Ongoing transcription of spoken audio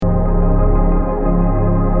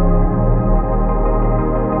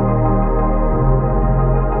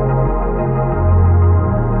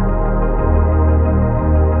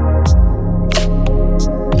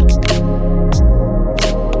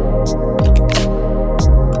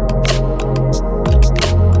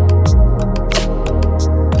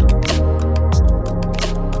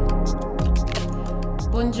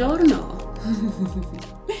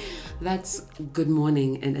That's good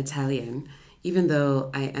morning in Italian, even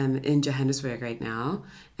though I am in Johannesburg right now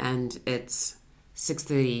and it's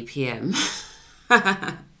 6:30 p.m.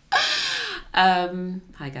 Hi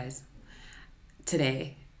guys.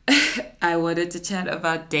 Today I wanted to chat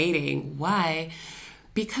about dating. Why?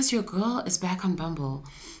 Because your girl is back on Bumble.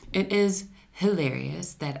 It is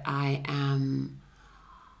hilarious that I am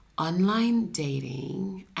online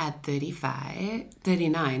dating at 35,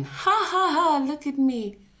 39. Ha ha ha, look at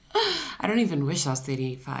me. I don't even wish I was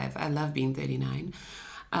 35. I love being 39.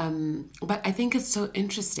 But I think it's so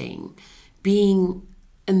interesting being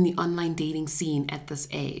in the online dating scene at this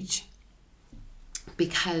age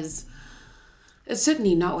because it's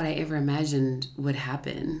certainly not what I ever imagined would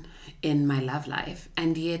happen in my love life.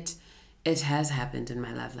 And yet it has happened in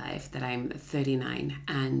my love life that I'm 39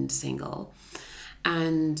 and single.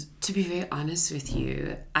 And to be very honest with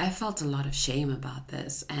you, I felt a lot of shame about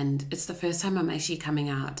this. And it's the first time I'm actually coming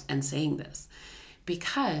out and saying this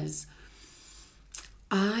because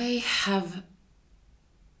I have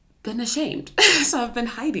been ashamed. So I've been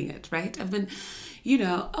hiding it, right? I've been,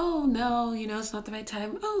 oh no, it's not the right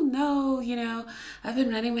time. Oh no, I've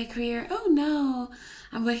been running my career. Oh no,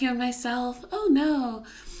 I'm working on myself. Oh no.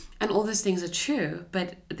 And all those things are true.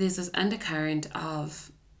 But there's this undercurrent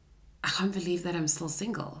of, I can't believe that I'm still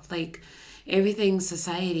single. Like everything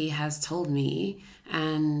society has told me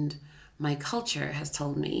and my culture has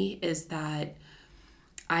told me is that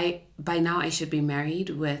by now I should be married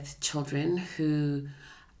with children who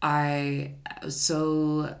are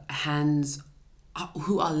so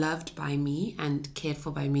who are loved by me and cared for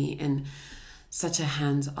by me in such a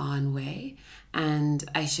hands-on way, and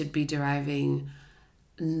I should be deriving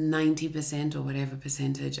 90% or whatever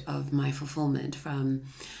percentage of my fulfillment from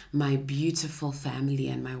my beautiful family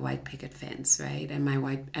and my white picket fence, right? And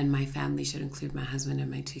my family should include my husband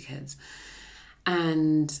and my two kids.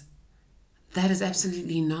 And that is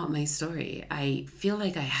absolutely not my story. I feel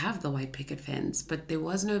like I have the white picket fence, but there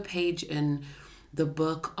was no page in the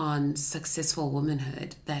book on successful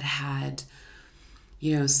womanhood that had,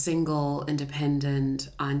 single, independent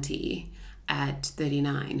auntie at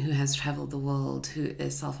 39 who has traveled the world, who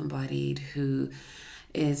is self-embodied, who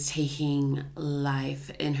is taking life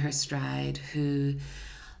in her stride, who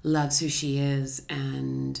loves who she is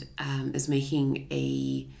and is making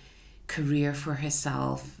a career for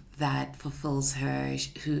herself that fulfills her,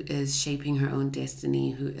 who is shaping her own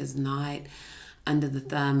destiny, who is not under the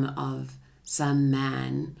thumb of some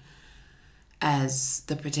man as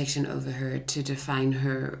the protection over her to define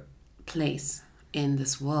her place in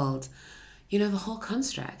this world. The whole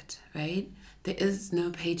construct, right? There is no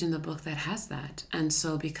page in the book that has that. And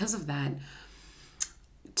so because of that,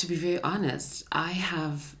 to be very honest, I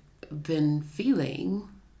have been feeling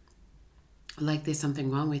like there's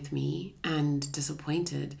something wrong with me and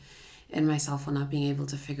disappointed in myself for not being able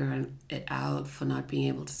to figure it out, for not being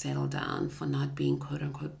able to settle down, for not being quote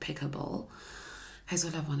unquote pickable. Because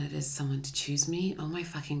all I wanted is someone to choose me. Oh my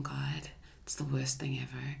fucking God. It's the worst thing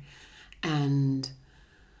ever. And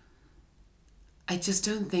I just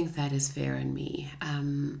don't think that is fair in me.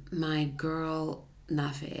 My girl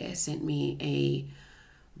Nafe sent me a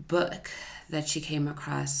book that she came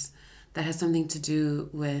across that has something to do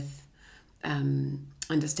with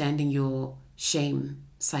understanding your shame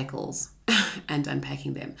cycles and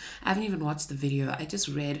unpacking them. I haven't even watched the video. I just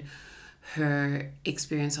read her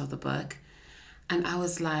experience of the book and I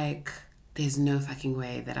was like, there's no fucking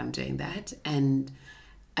way that I'm doing that. And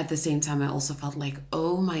at the same time, I also felt like,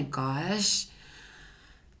 oh my gosh,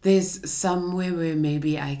 there's somewhere where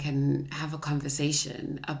maybe I can have a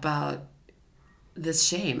conversation about this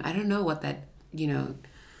shame. I don't know what that,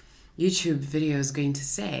 YouTube video is going to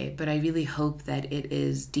say, but I really hope that it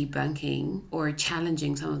is debunking or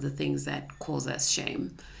challenging some of the things that cause us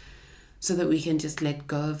shame so that we can just let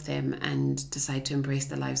go of them and decide to embrace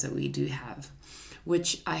the lives that we do have,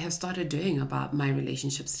 which I have started doing about my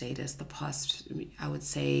relationship status the past, I would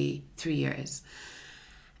say, 3 years.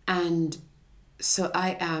 And so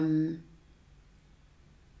I am,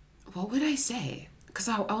 what would I say? Because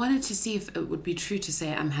I wanted to see if it would be true to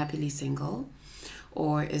say I'm happily single,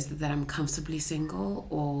 or is it that I'm comfortably single,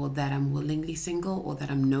 or that I'm willingly single, or that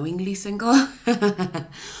I'm knowingly single,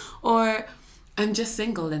 or I'm just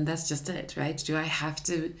single and that's just it, right? Do I have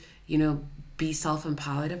to, be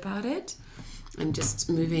self-empowered about it? I'm just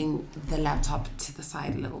moving the laptop to the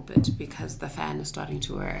side a little bit because the fan is starting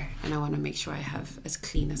to whir and I want to make sure I have as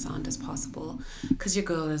clean a sound as possible because your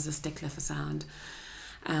girl is a stickler for sound.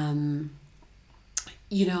 I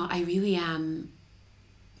really am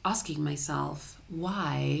asking myself,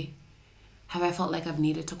 why have I felt like I've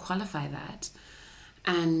needed to qualify that?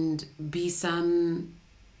 and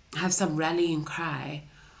have some rallying cry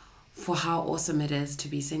for how awesome it is to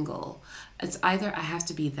be single. It's either I have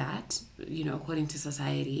to be that, according to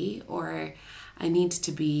society, or I need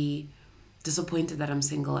to be disappointed that I'm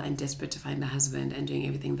single and desperate to find a husband and doing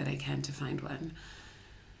everything that I can to find one.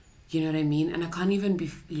 You know what I mean? And I can't even be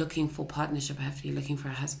looking for partnership. I have to be looking for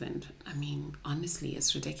a husband. I mean, honestly,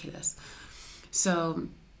 it's ridiculous. So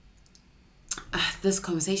this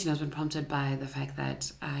conversation has been prompted by the fact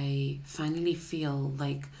that I finally feel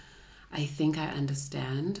like I think I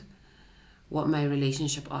understand what my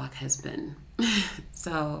relationship arc has been.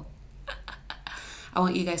 So I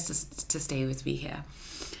want you guys to stay with me here.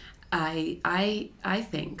 I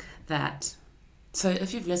think that, so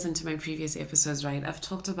if you've listened to my previous episodes, right, I've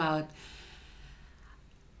talked about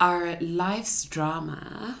our life's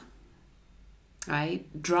drama, right?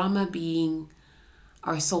 Drama being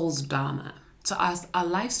our soul's dharma. So our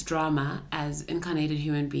life's drama as incarnated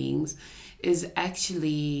human beings is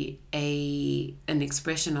actually an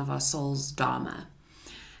expression of our soul's dharma.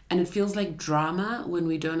 And it feels like drama when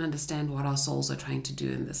we don't understand what our souls are trying to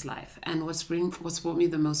do in this life. And what's brought me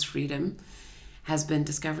the most freedom has been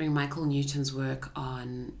discovering Michael Newton's work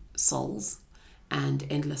on souls and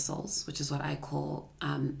endless souls, which is what I call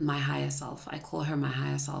my higher self. I call her my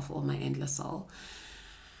higher self or my endless soul.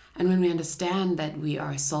 And when we understand that we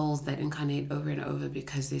are souls that incarnate over and over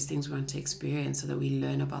because there's things we want to experience, so that we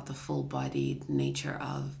learn about the full-bodied nature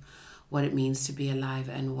of what it means to be alive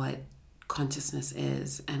and what consciousness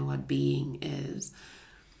is and what being is,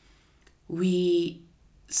 we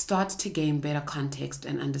start to gain better context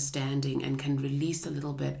and understanding and can release a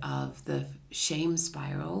little bit of the shame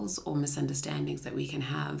spirals or misunderstandings that we can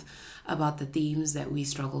have about the themes that we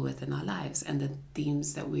struggle with in our lives and the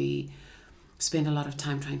themes that we spend a lot of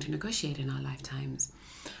time trying to negotiate in our lifetimes.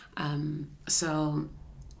 So,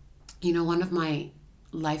 one of my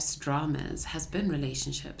life's dramas has been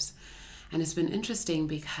relationships. And it's been interesting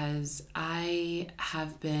because I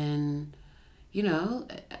have been,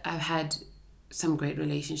 I've had some great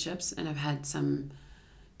relationships and I've had some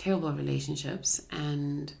terrible relationships.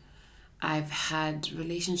 And I've had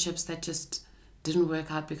relationships that just didn't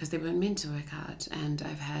work out because they weren't meant to work out. And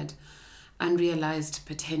I've had unrealized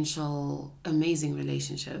potential amazing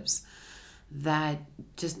relationships that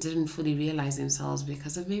just didn't fully realize themselves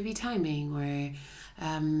because of maybe timing or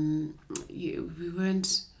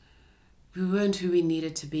we weren't who we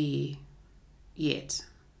needed to be yet,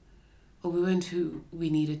 or we weren't who we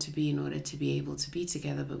needed to be in order to be able to be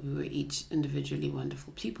together, but we were each individually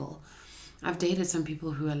wonderful people. I've dated some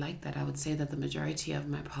people who are like that. I would say that the majority of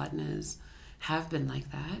my partners have been like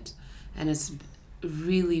that, and it's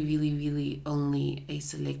really, really, really only a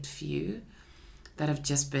select few that have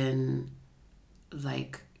just been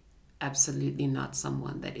like absolutely not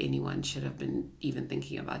someone that anyone should have been even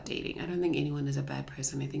thinking about dating. I don't think anyone is a bad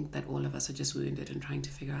person. I think that all of us are just wounded and trying to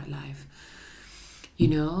figure out life,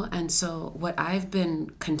 And so what I've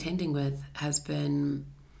been contending with has been,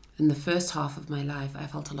 in the first half of my life, I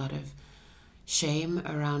felt a lot of shame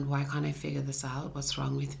around why can't I figure this out? What's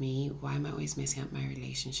wrong with me? Why am I always messing up my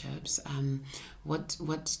relationships?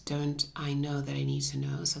 What don't I know that I need to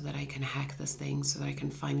know so that I can hack this thing, so that I can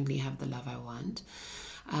finally have the love I want?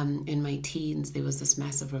 In my teens, there was this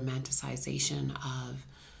massive romanticization of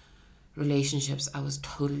relationships. I was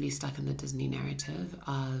totally stuck in the Disney narrative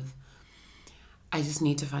of, I just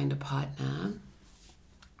need to find a partner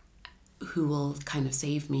who will kind of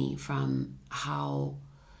save me from how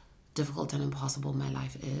difficult and impossible my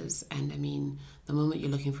life is. And I mean, the moment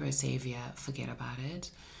you're looking for a savior, forget about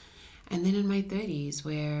it. And then in my 30s,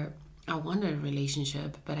 where I wanted a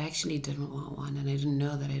relationship, but I actually didn't want one, and I didn't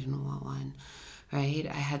know that I didn't want one. Right?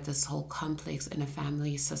 I had this whole complex in a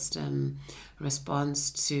family system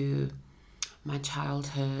response to my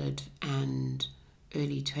childhood and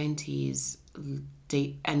early 20s and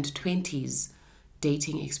 20s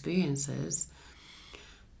dating experiences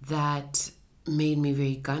that made me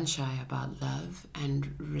very gun shy about love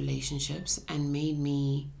and relationships and made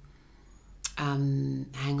me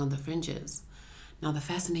hang on the fringes. Now, the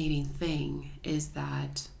fascinating thing is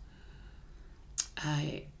that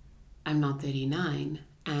I'm not 39,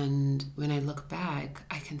 and when I look back,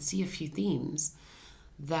 I can see a few themes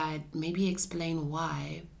that maybe explain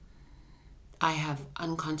why I have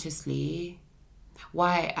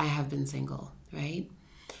been single, right?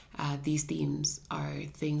 These themes are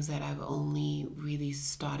things that I've only really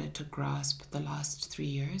started to grasp the last 3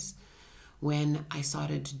 years, when I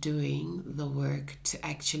started doing the work to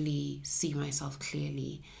actually see myself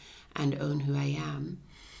clearly and own who I am,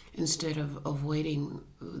 instead of avoiding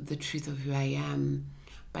the truth of who I am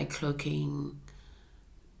by cloaking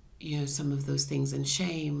some of those things in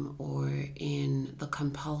shame or in the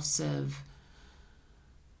compulsive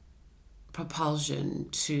propulsion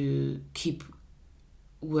to keep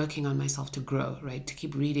working on myself to grow, right? To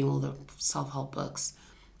keep reading all the self-help books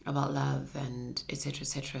about love and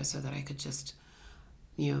etc., so that I could just,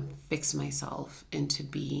 fix myself into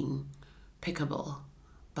being pickable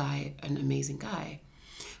by an amazing guy.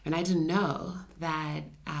 And I didn't know that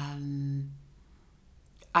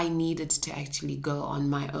I needed to actually go on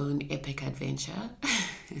my own epic adventure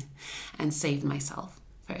and save myself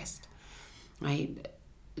first, right?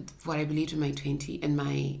 What I believed in my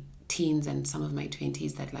teens and some of my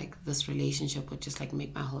 20s, that like this relationship would just like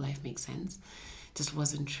make my whole life make sense, just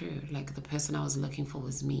wasn't true. Like the person I was looking for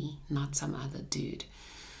was me, not some other dude.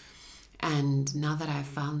 And now that I've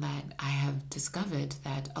found that, I have discovered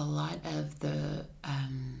that a lot of the,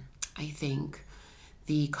 I think,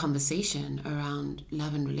 the conversation around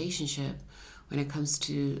love and relationship, when it comes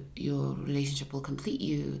to your relationship will complete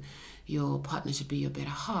you, your partner should be your better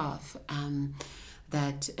half,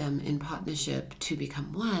 that in partnership to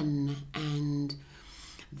become one, and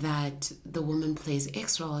that the woman plays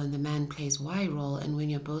X role and the man plays Y role, and when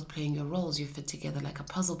you're both playing your roles, you fit together like a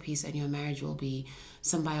puzzle piece and your marriage will be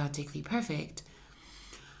symbiotically perfect.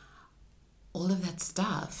 All of that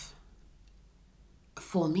stuff,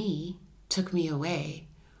 for me, took me away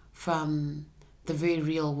from the very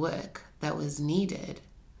real work that was needed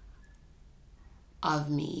of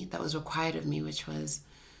me, that was required of me, which was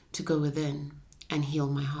to go within and heal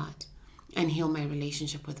my heart and heal my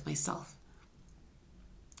relationship with myself,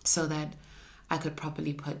 so that I could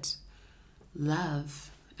properly put love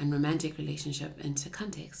and romantic relationship into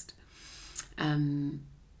context. And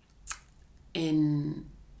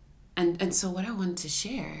so what I want to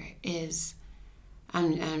share is,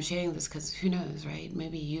 I'm sharing this because who knows, right?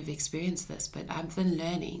 Maybe you've experienced this, but I've been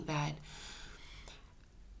learning that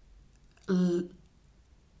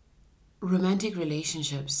romantic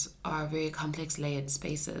relationships are very complex, layered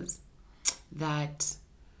spaces that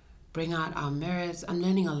bring out our mirrors. I'm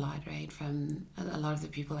learning a lot, right, from a lot of the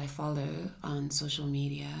people I follow on social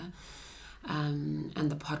media, and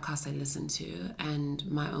the podcasts I listen to, and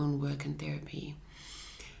my own work in therapy.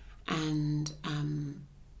 And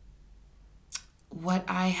what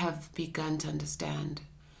I have begun to understand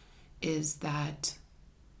is that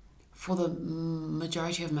for the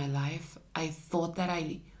majority of my life, I thought that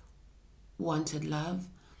I wanted love,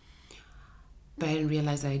 but I didn't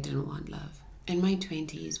realize that I didn't want love. In my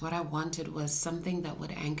 20s, what I wanted was something that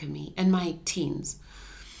would anchor me. In my teens,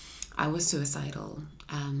 I was suicidal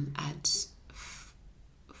at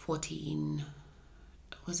 14.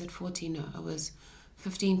 Was it 14? No, I was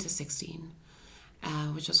 15 to 16,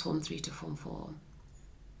 which was Form 3 to Form 4.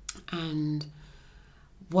 And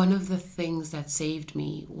one of the things that saved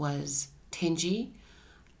me was, Tenji,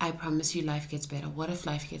 I promise you life gets better. What if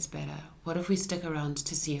life gets better? What if we stick around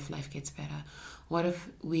to see if life gets better? What if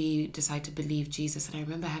we decide to believe Jesus? And I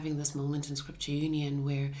remember having this moment in Scripture Union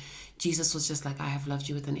where Jesus was just like, I have loved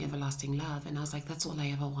you with an everlasting love. And I was like, that's all I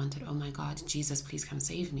ever wanted. Oh my God, Jesus, please come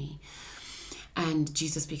save me. And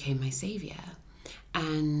Jesus became my savior.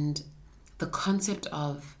 And the concept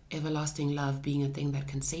of everlasting love being a thing that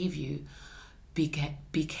can save you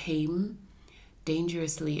became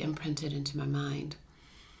dangerously imprinted into my mind.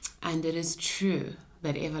 And it is true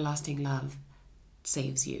that everlasting love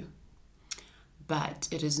saves you. But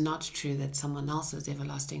it is not true that someone else's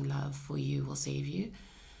everlasting love for you will save you.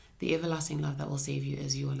 The everlasting love that will save you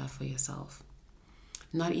is your love for yourself.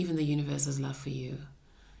 Not even the universe's love for you.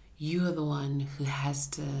 You are the one who has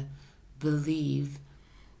to believe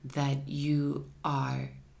that you are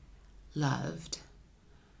loved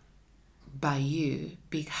by you,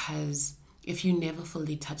 because if you never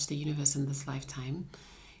fully touch the universe in this lifetime,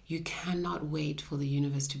 you cannot wait for the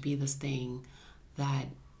universe to be this thing that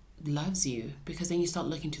loves you, because then you start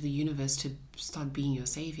looking to the universe to start being your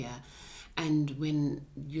savior. And when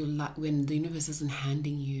the universe isn't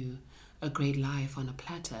handing you a great life on a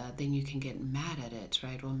platter, then you can get mad at it,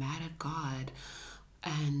 right? Or mad at God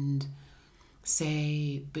and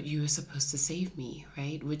say, but you were supposed to save me,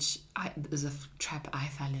 right? Which is a trap I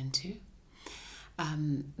fell into.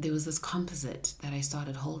 There was this composite that I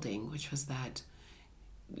started holding, which was that,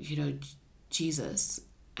 Jesus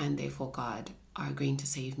and therefore God are going to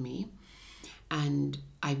save me. And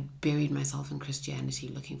I buried myself in Christianity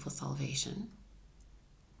looking for salvation.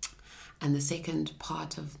 And the second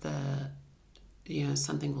part of the,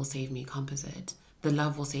 something will save me composite, the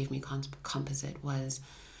love will save me composite, was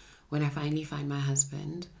when I finally find my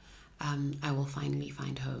husband, I will finally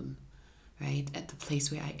find home, right? At the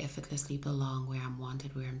place where I effortlessly belong, where I'm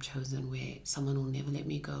wanted, where I'm chosen, where someone will never let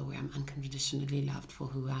me go, where I'm unconditionally loved for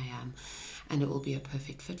who I am, and it will be a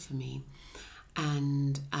perfect fit for me.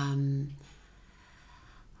 And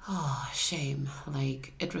shame,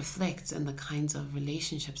 like it reflects in the kinds of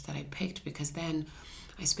relationships that I picked, because then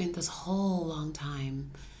I spent this whole long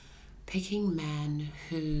time picking men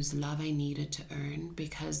whose love I needed to earn,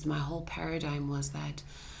 because my whole paradigm was that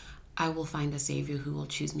I will find a savior who will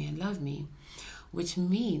choose me and love me. Which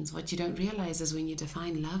means what you don't realize is when you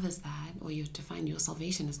define love as that, or you define your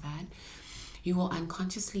salvation as that, you will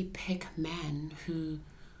unconsciously pick men who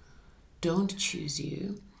don't choose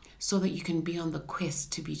you so that you can be on the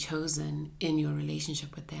quest to be chosen in your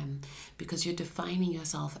relationship with them, because you're defining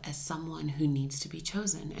yourself as someone who needs to be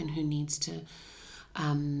chosen and who needs to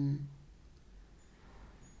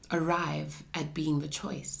arrive at being the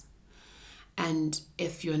choice. And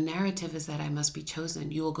if your narrative is that I must be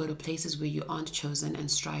chosen, you will go to places where you aren't chosen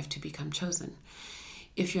and strive to become chosen.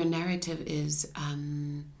 If your narrative is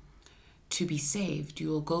to be saved, you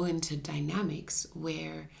will go into dynamics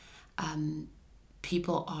where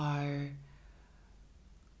people are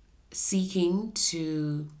seeking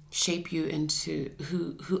to shape you into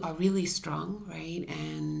who are really strong, right?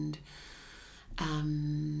 And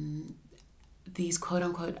these quote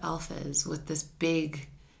unquote alphas with this big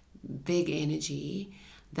energy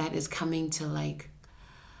that is coming to like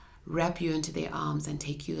wrap you into their arms and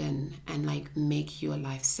take you in and like make your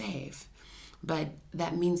life safe. But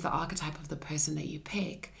that means the archetype of the person that you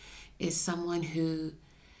pick is someone who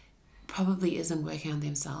probably isn't working on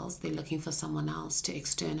themselves. They're looking for someone else to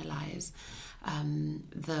externalize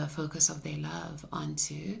the focus of their love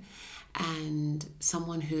onto, and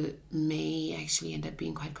someone who may actually end up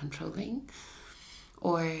being quite controlling,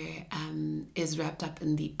 or is wrapped up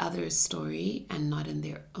in the other's story and not in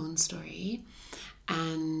their own story,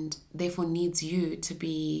 and therefore needs you to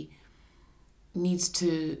be in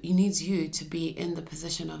the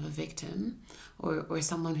position of a victim, or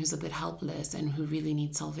someone who's a bit helpless and who really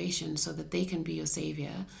needs salvation, so that they can be your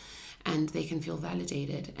savior and they can feel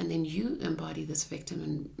validated, and then you embody this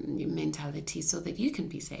victim mentality so that you can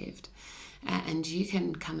be saved, and you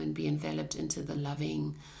can come and be enveloped into the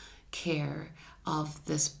loving care of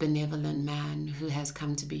this benevolent man who has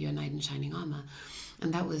come to be your knight in shining armor.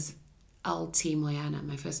 And that was L.T. Moyana.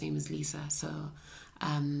 My first name is Lisa, so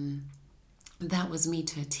that was me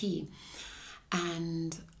to a T.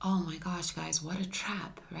 And oh my gosh, guys, what a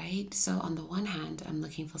trap, right? So on the one hand, I'm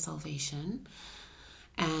looking for salvation,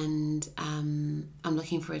 and I'm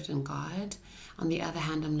looking for it in God. On the other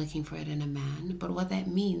hand, I'm looking for it in a man. But what that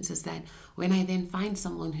means is that when I then find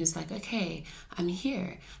someone who's like, okay, I'm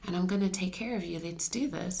here and I'm going to take care of you, let's do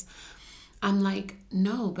this, I'm like,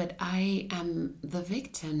 no, but I am the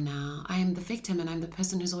victim now. I am the victim, and I'm the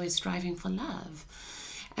person who's always striving for love.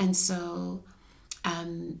 And so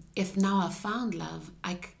if now I've found love,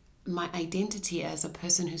 my identity as a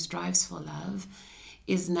person who strives for love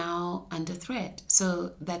is now under threat.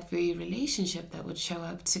 So that very relationship that would show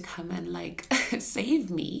up to come and like save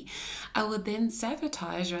me, I would then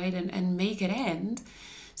sabotage, right, and make it end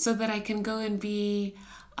so that I can go and be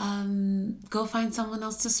go find someone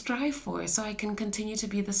else to strive for, so I can continue to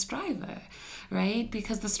be the striver, right?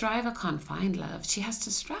 Because the striver can't find love. She has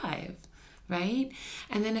to strive, right?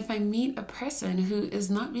 And then if I meet a person who is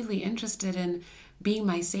not really interested in being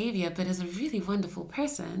my savior, but is a really wonderful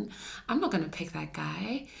person, I'm not going to pick that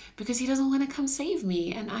guy because he doesn't want to come save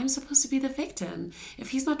me, and I'm supposed to be the victim.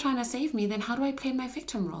 If he's not trying to save me, then how do I play my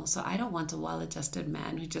victim role? So I don't want a well-adjusted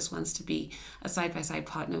man who just wants to be a side-by-side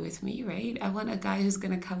partner with me, right? I want a guy who's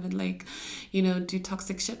going to come and like, do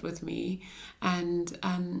toxic shit with me and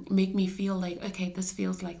make me feel like, okay, this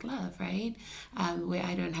feels like love, right? Where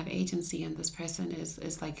I don't have agency, and this person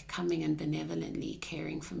is like coming and benevolently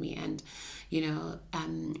caring for me, and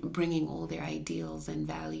bringing all their ideals and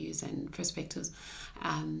values and perspectives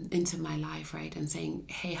into my life, right? And saying,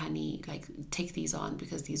 hey, honey, like, take these on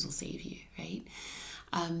because these will save you, right?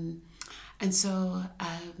 And so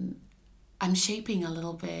I'm shaping a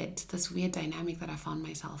little bit this weird dynamic that I found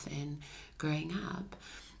myself in growing up.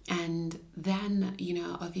 And then,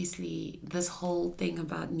 obviously this whole thing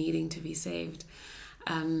about needing to be saved,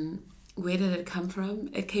 where did it come from?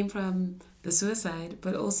 It came from the suicide,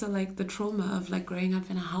 but also like the trauma of like growing up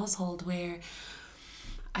in a household where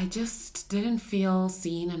I just didn't feel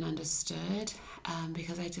seen and understood,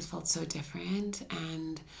 because I just felt so different,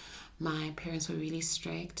 and my parents were really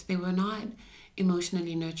strict. They were not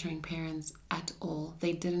emotionally nurturing parents at all.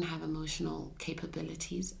 They didn't have emotional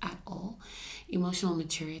capabilities at all, emotional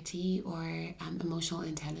maturity or emotional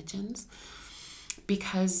intelligence,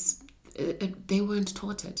 because they weren't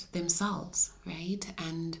taught it themselves, right?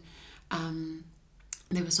 And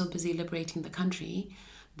they were so busy liberating the country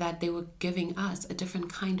that they were giving us a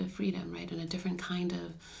different kind of freedom, right? And a different kind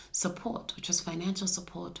of support, which was financial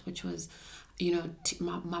support, which was,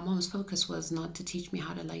 my mom's focus was not to teach me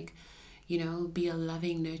how to be a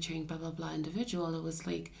loving, nurturing, blah, blah, blah individual. It was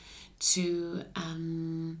like to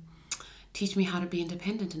teach me how to be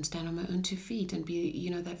independent and stand on my own 2 feet and be,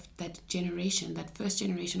 that generation, that first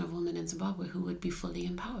generation of women in Zimbabwe who would be fully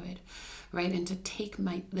empowered, right? And to take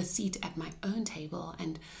the seat at my own table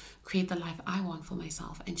and create the life I want for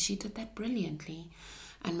myself. And she did that brilliantly.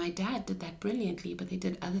 And my dad did that brilliantly, but they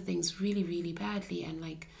did other things really, really badly. And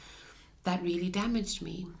that really damaged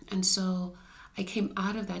me. And so I came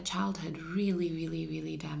out of that childhood really, really,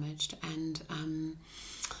 really damaged and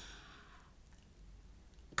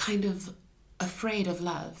kind of afraid of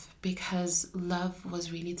love, because love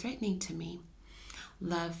was really threatening to me.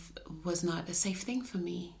 Love was not a safe thing for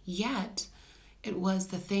me, yet it was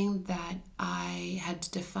the thing that I had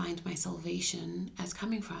defined my salvation as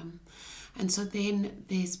coming from. And so then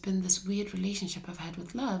there's been this weird relationship I've had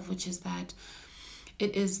with love, which is that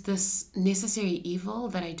it is this necessary evil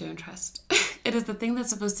that I don't trust. It is the thing that's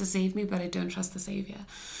supposed to save me, but I don't trust the savior.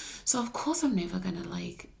 So of course I'm never gonna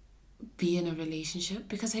be in a relationship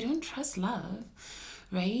because I don't trust love,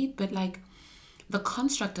 right? But the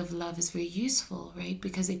construct of love is very useful, right?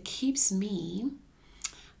 Because it keeps me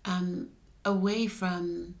away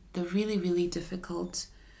from the really, really difficult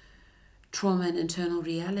trauma and internal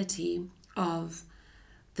reality of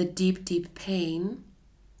the deep, deep pain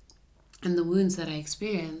and the wounds that I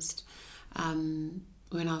experienced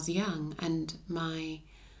when I was young, and my,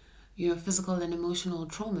 physical and emotional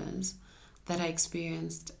traumas that I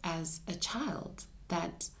experienced as a child.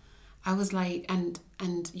 That I was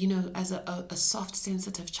as a soft,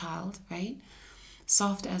 sensitive child, right?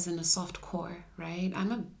 Soft as in a soft core, right?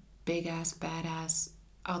 I'm a big ass, badass,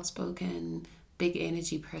 outspoken, big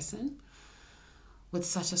energy person with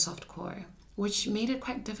such a soft core, which made it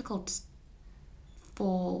quite difficult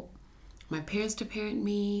for my parents to parent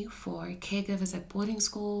me, for caregivers at boarding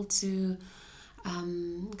school to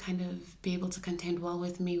kind of be able to contend well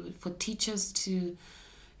with me, for teachers to,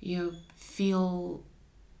 feel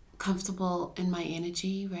comfortable in my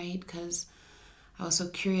energy, right? Because I was so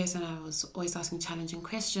curious and I was always asking challenging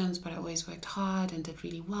questions, but I always worked hard and did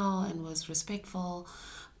really well and was respectful.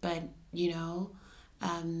 But,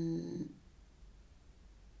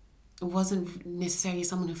 wasn't necessarily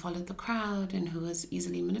someone who followed the crowd and who was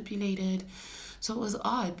easily manipulated. So it was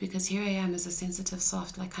odd because here I am as a sensitive,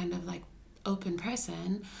 soft, open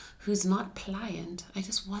person who's not pliant. I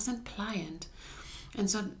just wasn't pliant. And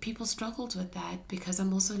so people struggled with that because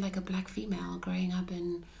I'm also a black female growing up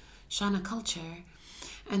in Shona culture.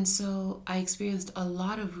 And so I experienced a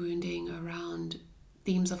lot of wounding around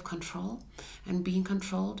themes of control and being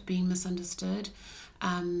controlled, being misunderstood,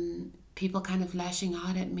 people kind of lashing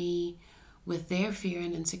out at me with their fear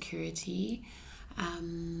and insecurity,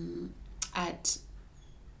 at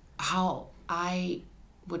how I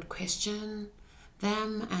would question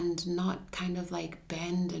them and not kind of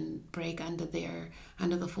bend and break under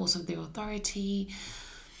the force of their authority.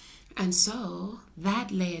 And so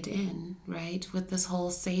that layered in, right, with this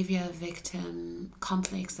whole savior victim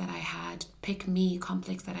complex that I had, pick me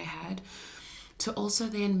complex that I had, to also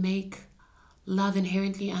then make love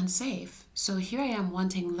inherently unsafe. So here I am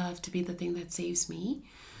wanting love to be the thing that saves me,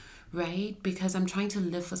 right? Because I'm trying to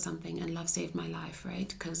live for something, and love saved my life, right?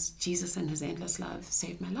 Because Jesus and his endless love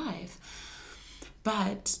saved my life.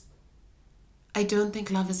 But I don't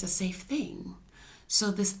think love is a safe thing.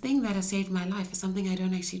 So this thing that has saved my life is something I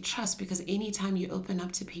don't actually trust, because anytime you open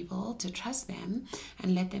up to people to trust them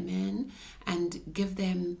and let them in and give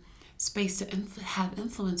them space to have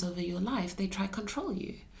influence over your life, they try to control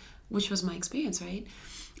you, which was my experience, right?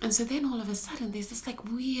 And so then all of a sudden there's this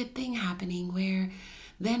weird thing happening where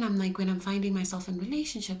then I'm when I'm finding myself in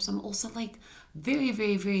relationships, I'm also very,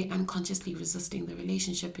 very, very unconsciously resisting the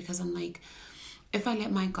relationship, because I'm if I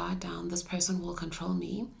let my guard down, this person will control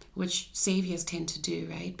me, which saviors tend to do,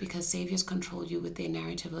 right? Because saviors control you with their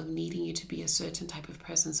narrative of needing you to be a certain type of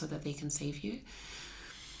person so that they can save you.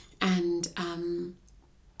 And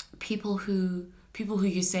people who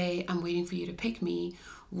you say, I'm waiting for you to pick me,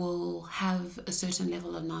 will have a certain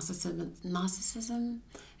level of narcissism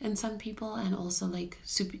in some people, and also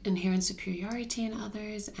inherent superiority in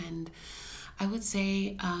others. And I would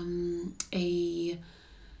say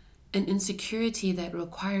an insecurity that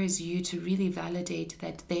requires you to really validate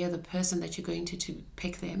that they are the person that you're going to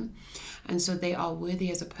pick them. And so they are worthy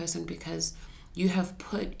as a person because you have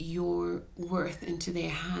put your worth into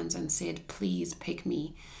their hands and said, please pick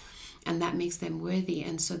me. and that makes them worthy.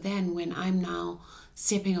 And so then when I'm now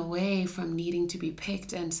stepping away from needing to be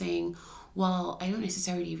picked and saying, well, I don't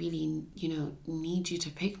necessarily really, need you to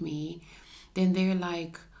pick me, then they're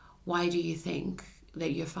like, why do you think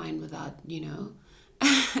that you're fine without, me?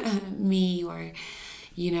 Or,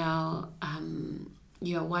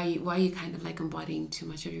 why are you kind of like embodying too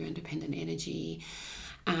much of your independent energy?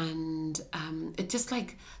 And it just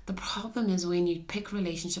like, the problem is when you pick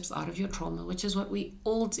relationships out of your trauma, which is what we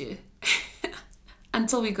all do,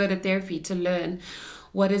 until we go to therapy to learn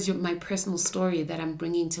what is my personal story that I'm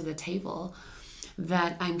bringing to the table,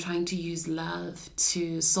 that I'm trying to use love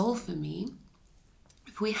to solve for me.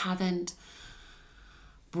 If we haven't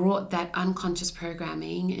brought that unconscious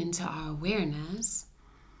programming into our awareness,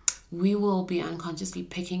 we will be unconsciously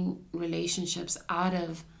picking relationships out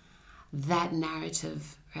of that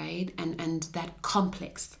narrative, right? And that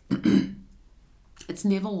complex. It's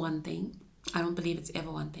never one thing. I don't believe it's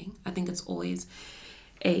ever one thing. I think it's always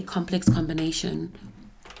a complex combination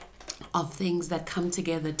of things that come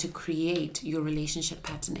together to create your relationship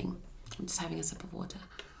patterning. I'm just having a sip of water.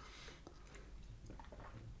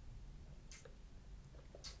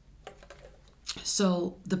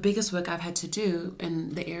 So the biggest work I've had to do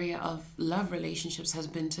in the area of love relationships has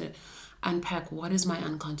been to unpack what is my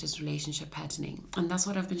unconscious relationship patterning. And that's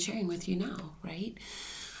what I've been sharing with you now, right?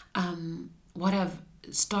 What I've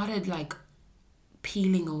started like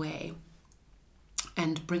peeling away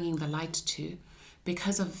and bringing the light to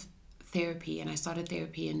because of therapy. And I started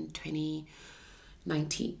therapy in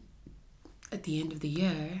 2019 at the end of the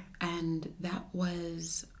year. And that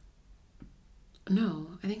was, no,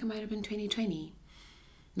 I think it might have been 2020.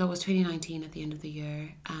 No, it was 2019 at the end of the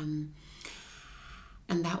year.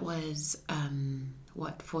 And that was,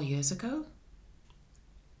 4 years ago?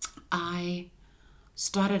 I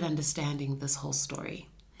started understanding this whole story.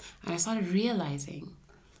 And I started realizing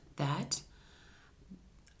that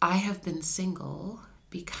I have been single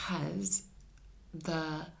because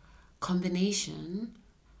the combination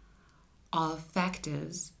of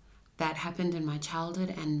factors that happened in my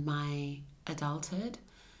childhood and my adulthood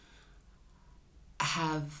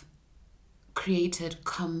have created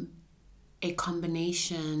a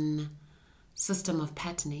combination system of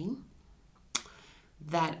patterning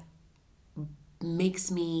that makes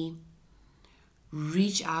me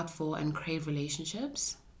reach out for and crave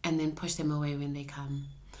relationships and then push them away when they come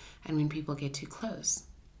and when people get too close.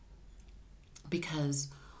 Because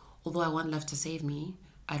although I want love to save me,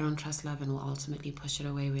 I don't trust love and will ultimately push it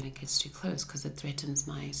away when it gets too close because it threatens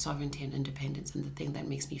my sovereignty and independence and the thing that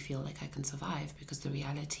makes me feel like I can survive. Because the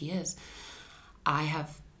reality is, I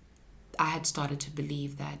had started to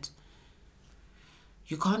believe that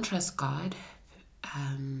you can't trust God,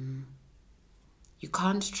 you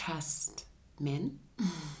can't trust men,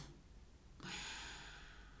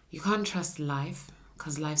 you can't trust life,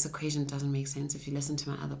 because life's equation doesn't make sense. If you listen to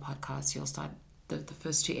my other podcasts, you'll start, the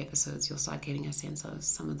first 2 episodes, you'll start getting a sense of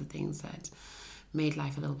some of the things that made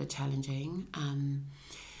life a little bit challenging.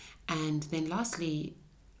 And then lastly,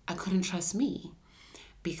 I couldn't trust me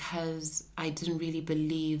because I didn't really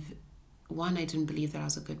believe, I didn't believe that I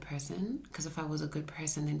was a good person, because if I was a good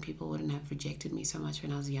person, then people wouldn't have rejected me so much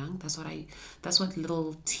when I was young. That's what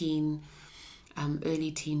little teen,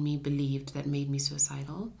 early teen me believed that made me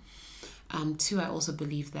suicidal. 2, I also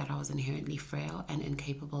believed that I was inherently frail and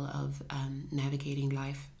incapable of navigating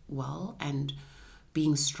life well and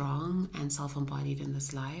being strong and self-embodied in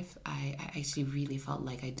this life. I actually really felt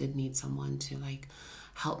like I did need someone to like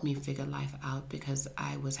help me figure life out because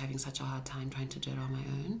I was having such a hard time trying to do it on my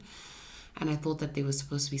own. And I thought that there was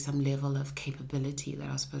supposed to be some level of capability that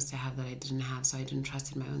I was supposed to have that I didn't have, so I didn't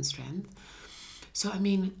trust in my own strength. So, I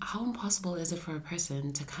mean, how impossible is it for a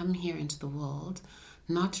person to come here into the world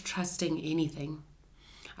not trusting anything?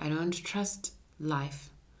 I don't trust life.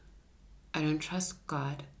 I don't trust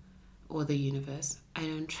God or the universe. I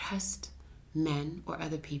don't trust men or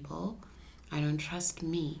other people. I don't trust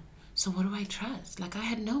me. So what do I trust? Like, I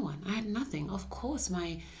had no one. I had nothing. Of course,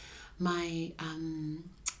 my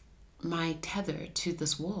tether to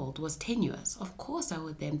this world was tenuous. Of course, I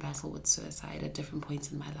would then battle with suicide at different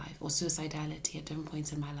points in my life, or suicidality at different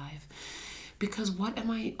points in my life. Because what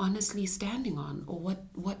am I honestly standing on? Or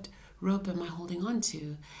what rope am I holding on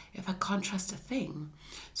to if I can't trust a thing?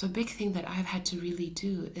 So a big thing that I've had to really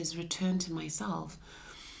do is return to myself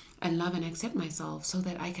and love and accept myself so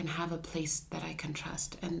that I can have a place that I can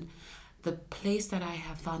trust. And the place that I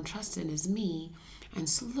have found trust in is me. And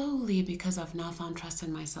slowly, because I've now found trust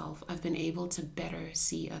in myself, I've been able to better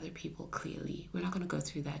see other people clearly. We're not going to go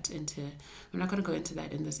into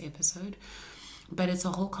that in this episode. But it's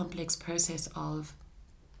a whole complex process of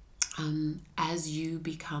As you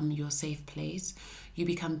become your safe place, you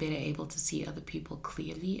become better able to see other people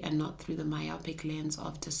clearly and not through the myopic lens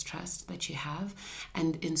of distrust that you have.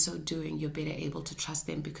 And in so doing, you're better able to trust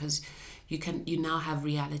them because you now have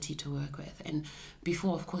reality to work with. And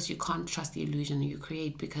before, of course, you can't trust the illusion you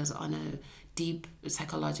create because on a deep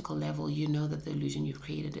psychological level, you know that the illusion you've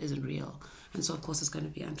created isn't real. And so, of course, it's going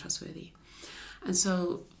to be untrustworthy. And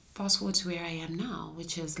so fast forward to where I am now,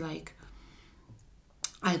 which is like,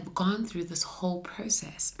 I've gone through this whole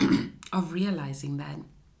process of realizing that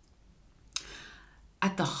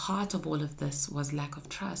at the heart of all of this was lack of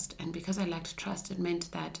trust. And because I lacked trust, it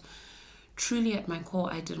meant that truly at my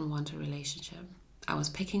core, I didn't want a relationship. I was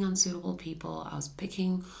picking unsuitable people. I was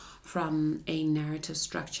picking from a narrative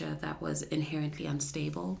structure that was inherently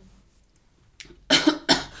unstable.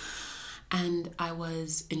 And I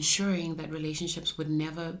was ensuring that relationships would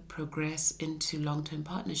never progress into long-term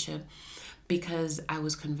partnership because I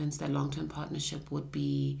was convinced that long-term partnership would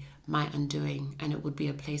be my undoing and it would be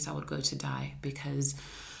a place I would go to die because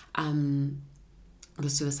the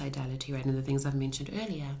suicidality, right, and the things I've mentioned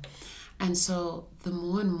earlier. And so the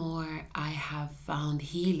more and more I have found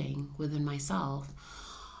healing within myself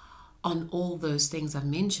on all those things I've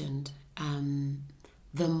mentioned,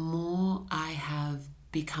 the more I have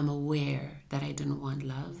become aware that I didn't want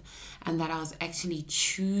love and that I was actually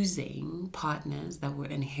choosing partners that were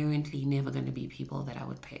inherently never going to be people that I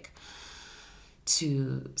would pick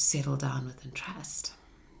to settle down with and trust.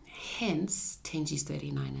 Hence, Tenji's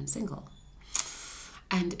 39 and single.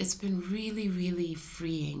 And it's been really, really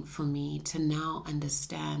freeing for me to now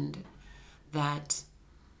understand that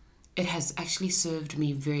it has actually served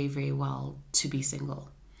me very, very well to be single.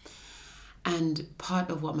 And part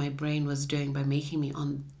of what my brain was doing by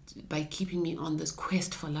keeping me on this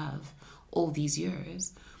quest for love all these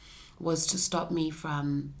years was to stop me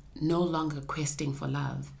from no longer questing for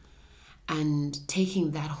love and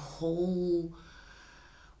taking that whole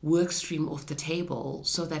work stream off the table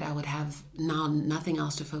so that I would have now nothing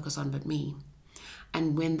else to focus on but me.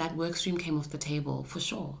 And when that work stream came off the table, for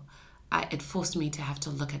sure, it forced me to have to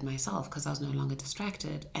look at myself because I was no longer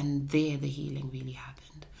distracted, and there the healing really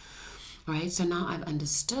happened. Right? So now I've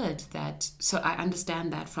understood that, so I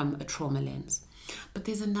understand that from a trauma lens. But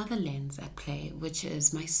there's another lens at play, which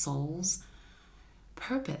is my soul's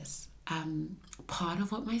purpose. Part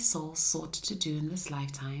of what my soul sought to do in this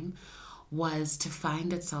lifetime was to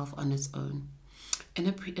find itself on its own.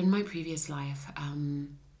 In my previous life,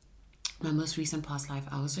 my most recent past life,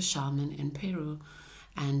 I was a shaman in Peru,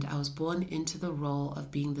 and I was born into the role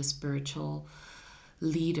of being the spiritual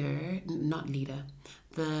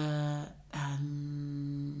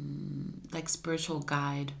spiritual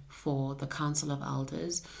guide for the Council of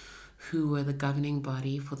Elders, who were the governing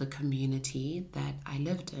body for the community that I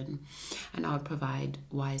lived in. And I would provide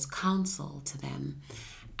wise counsel to them.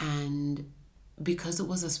 And because it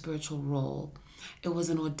was a spiritual role, it was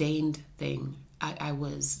an ordained thing. I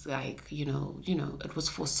was like, it was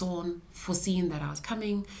foreseen that I was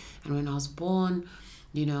coming. And when I was born,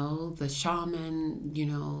 the shaman,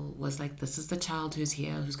 was like, this is the child who's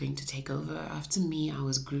here, who's going to take over after me. I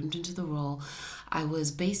was groomed into the role. I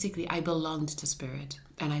belonged to spirit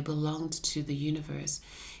and I belonged to the universe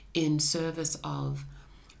in service of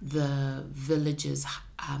the village's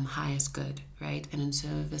highest good, right? And in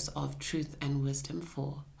service of truth and wisdom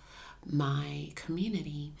for my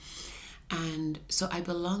community. And so I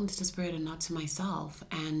belonged to spirit and not to myself.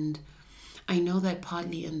 And I know that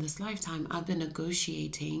partly in this lifetime, I've been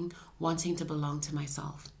negotiating wanting to belong to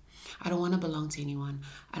myself. I don't want to belong to anyone.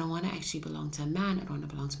 I don't want to actually belong to a man. I don't want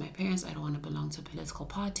to belong to my parents. I don't want to belong to a political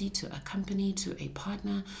party, to a company, to a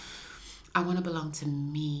partner. I want to belong to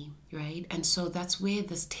me, right? And so that's where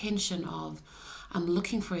this tension of I'm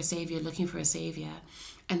looking for a savior.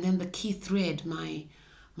 And then the key thread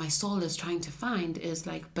my soul is trying to find is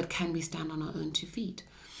like, but can we stand on our own 2 feet?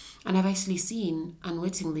 And I've actually seen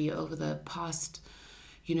unwittingly over the past,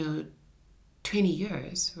 20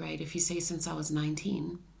 years, right? If you say since I was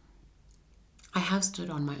 19, I have stood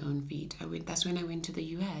on my own feet. That's when I went to the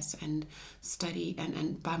US and studied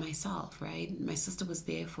and by myself, right? My sister was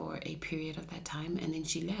there for a period of that time and then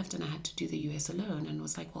she left and I had to do the US alone and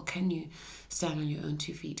was like, well, can you stand on your own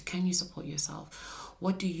 2 feet? Can you support yourself?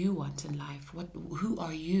 What do you want in life? Who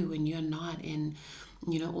are you when you're not in,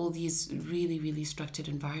 all these really, really structured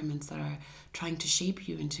environments that are trying to shape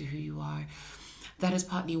you into who you are? That is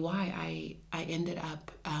partly why I ended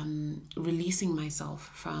up releasing myself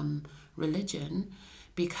from religion,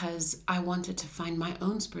 because I wanted to find my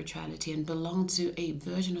own spirituality and belong to a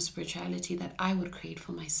version of spirituality that I would create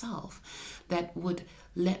for myself, that would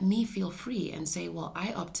let me feel free and say, well,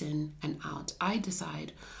 I opt in and out. I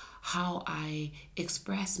decide how I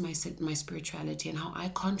express my spirituality and how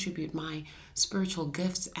I contribute my spiritual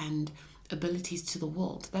gifts and abilities to the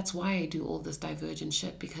world. That's why I do all this divergent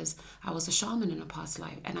shit, because I was a shaman in a past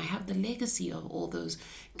life and I have the legacy of all those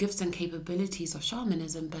gifts and capabilities of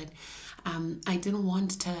shamanism, but I didn't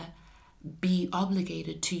want to be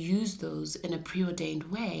obligated to use those in a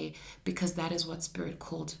preordained way, because that is what spirit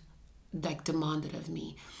called, like, demanded of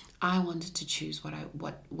me. I wanted to choose what it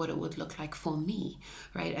would look like for me,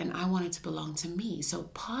 right? And I wanted to belong to me. So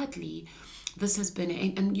partly this has been,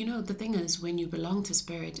 and you know, the thing is, when you belong to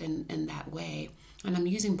spirit in that way, and I'm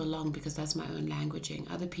using belong because that's my own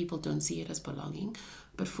languaging. Other people don't see it as belonging,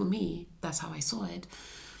 but for me, that's how I saw it.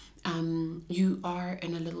 You are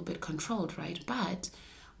in a little bit controlled, right? But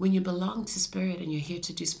when you belong to spirit and you're here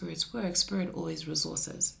to do spirit's work, spirit always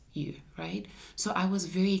resources you, right? So I was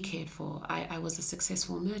very cared for. I was a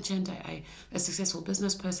successful merchant, I a successful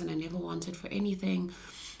business person. I never wanted for anything.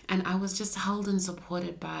 And I was just held and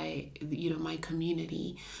supported by, you know, my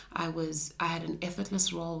community. I had an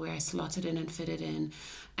effortless role where I slotted in and fitted in,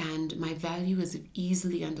 and my value was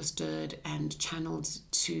easily understood and channeled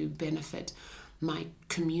to benefit my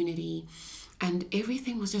community. And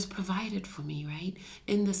everything was just provided for me, right?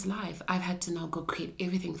 In this life, I've had to now go create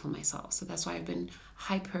everything for myself. So that's why I've been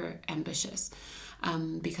hyper ambitious,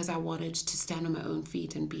 because I wanted to stand on my own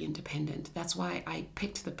feet and be independent. That's why I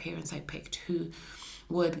picked the parents I picked, who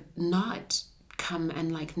would not come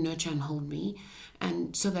and like nurture and hold me,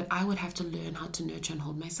 and so that I would have to learn how to nurture and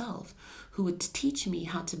hold myself, who would teach me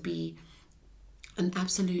how to be an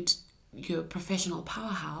absolute professional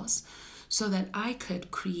powerhouse, so that I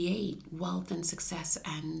could create wealth and success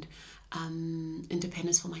and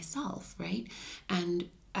independence for myself, right? And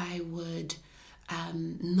I would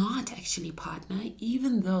not actually partner,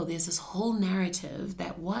 even though there's this whole narrative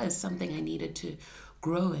that was something I needed to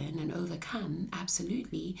grow in and overcome,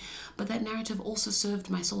 absolutely. But that narrative also served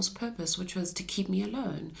my soul's purpose, which was to keep me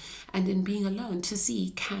alone. And in being alone, to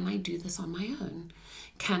see, can I do this on my own?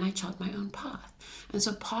 Can I chart my own path? And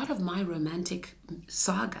so part of my romantic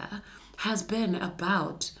saga has been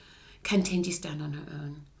about, can Tenji stand on her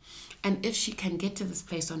own? And if she can get to this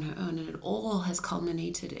place on her own, and it all has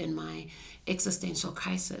culminated in my existential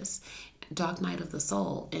crisis, Dark Night of the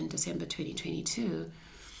Soul in December 2022,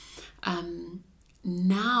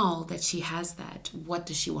 now that she has that, what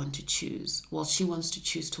does she want to choose? Well, she wants to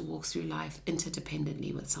choose to walk through life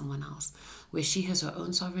interdependently with someone else, where she has her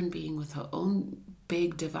own sovereign being with her own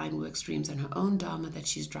big divine work streams and her own dharma that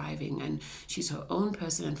she's driving, and she's her own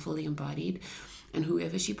person and fully embodied. And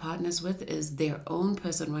whoever she partners with is their own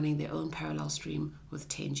person running their own parallel stream with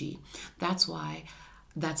Tenji. That's why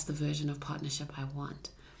that's the version of partnership I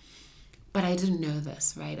want. But I didn't know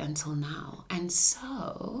this, right, until now. And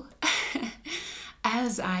so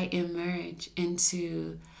as I emerge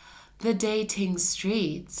into the dating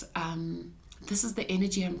streets, this is the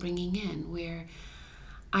energy I'm bringing in, where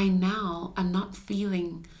I'm not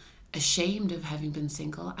feeling ashamed of having been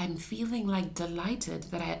single. I'm feeling like delighted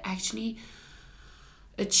that I actually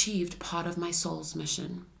achieved part of my soul's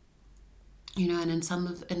mission. You know, and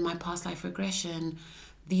in my past life regression,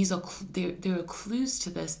 there are clues to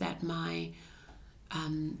this, that my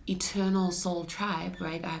eternal soul tribe,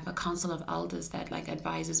 right? I have a council of elders that like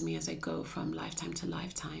advises me as I go from lifetime to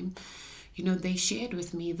lifetime. You know, they shared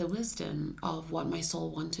with me the wisdom of what my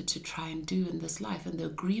soul wanted to try and do in this life, and the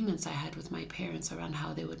agreements I had with my parents around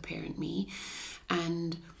how they would parent me,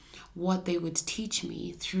 and what they would teach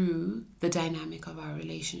me through the dynamic of our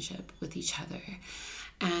relationship with each other,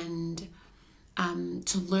 and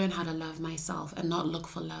to learn how to love myself and not look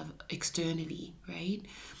for love externally, right?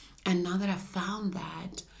 And now that I've found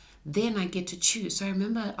that, then I get to choose. So I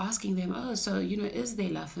remember asking them, oh, so, you know, is there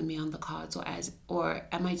love for me on the cards, or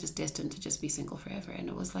am I just destined to just be single forever? And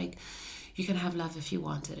it was like, you can have love if you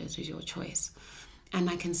want it. It is your choice. And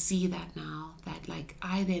I can see that now, that like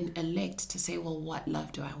I then elect to say, well, what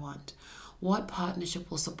love do I want? What partnership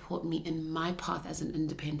will support me in my path as an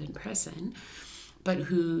independent person, but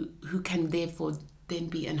who can therefore then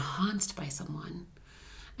be enhanced by someone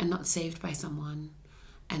and not saved by someone,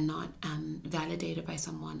 and not validated by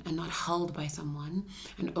someone, and not held by someone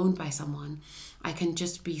and owned by someone. I can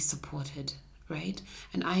just be supported, right?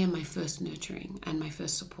 And I am my first nurturing and my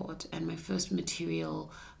first support and my first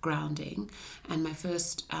material grounding and my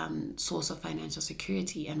first source of financial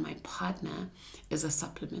security, and my partner is a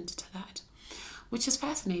supplement to that. Which is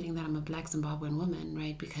fascinating that I'm a Black Zimbabwean woman,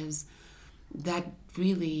 right? Because that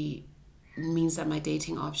really means that my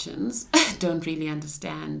dating options don't really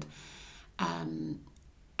understand.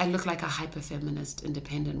 I look like a hyper-feminist,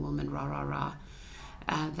 independent woman,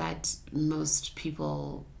 that most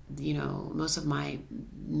people most of my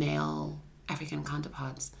male African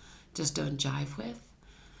counterparts just don't jive with.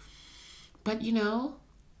 But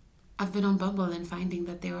I've been on Bumble and finding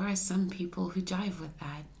that there are some people who jive with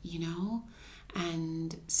that,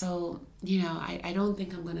 And so, I don't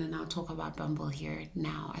think I'm going to now talk about Bumble here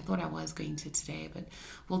now. I thought I was going to today, but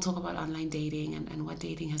we'll talk about online dating and what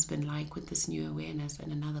dating has been like with this new awareness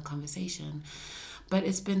in another conversation. But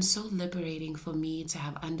it's been so liberating for me to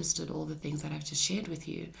have understood all the things that I've just shared with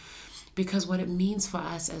you. Because what it means for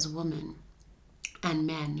us as women and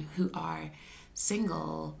men who are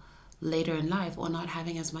single later in life, or not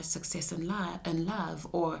having as much success in love,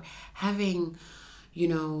 or having,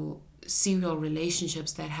 serial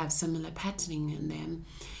relationships that have similar patterning in them,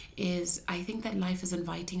 is I think that life is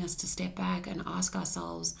inviting us to step back and ask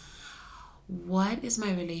ourselves, what is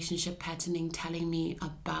my relationship patterning telling me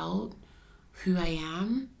about who I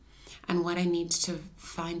am and what I need to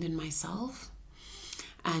find in myself,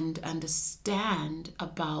 and understand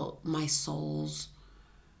about my soul's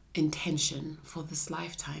intention for this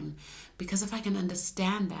lifetime. Because if I can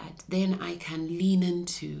understand that, then I can lean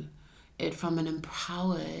into it from an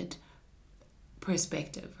empowered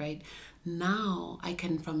perspective, right? Now I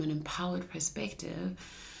can, from an empowered perspective,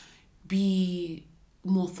 be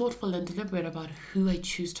more thoughtful and deliberate about who I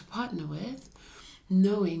choose to partner with,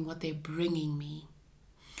 knowing what they're bringing me,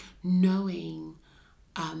 knowing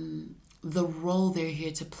the role they're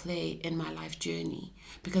here to play in my life journey.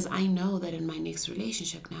 Because I know that in my next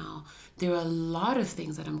relationship now, there are a lot of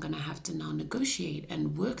things that I'm going to have to now negotiate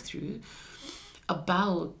and work through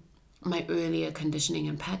about my earlier conditioning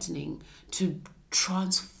and patterning to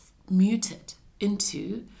transmute it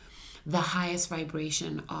into the highest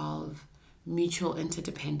vibration of mutual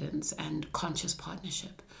interdependence and conscious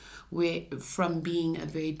partnership, where from being a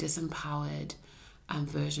very disempowered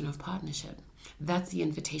version of partnership. That's the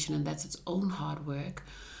invitation, and that's its own hard work.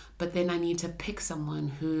 But then I need to pick someone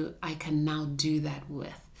who I can now do that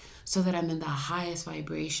with, so that I'm in the highest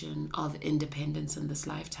vibration of independence in this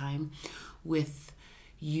lifetime, with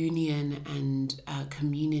union and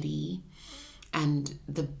community, and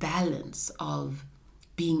the balance of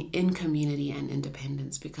being in community and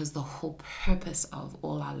independence, because the whole purpose of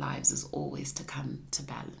all our lives is always to come to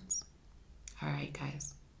balance. All right,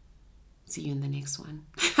 guys. See you in the next one.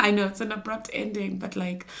 I know it's an abrupt ending, but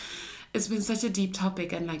it's been such a deep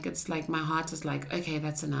topic, and it's like my heart is like, okay,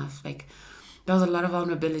 that's enough. There was a lot of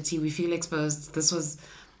vulnerability. We feel exposed. This was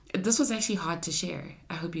actually hard to share.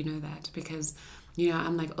 I hope you know that, because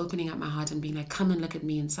I'm opening up my heart and being like, come and look at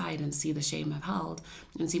me inside and see the shame I've held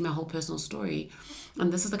and see my whole personal story.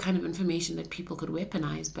 And this is the kind of information that people could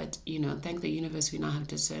weaponize, but thank the universe, we now have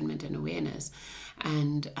discernment and awareness,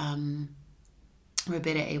 and we're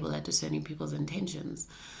better able at discerning people's intentions.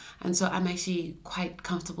 And so I'm actually quite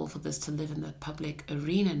comfortable for this to live in the public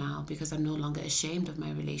arena now, because I'm no longer ashamed of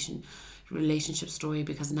my relationship story,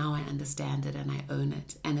 because now I understand it and I own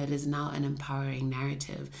it. And it is now an empowering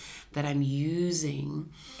narrative that I'm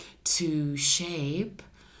using to shape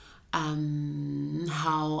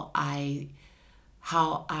how I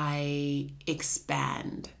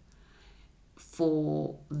expand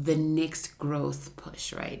for the next growth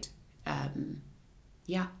push, right?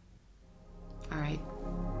 Yeah. All right.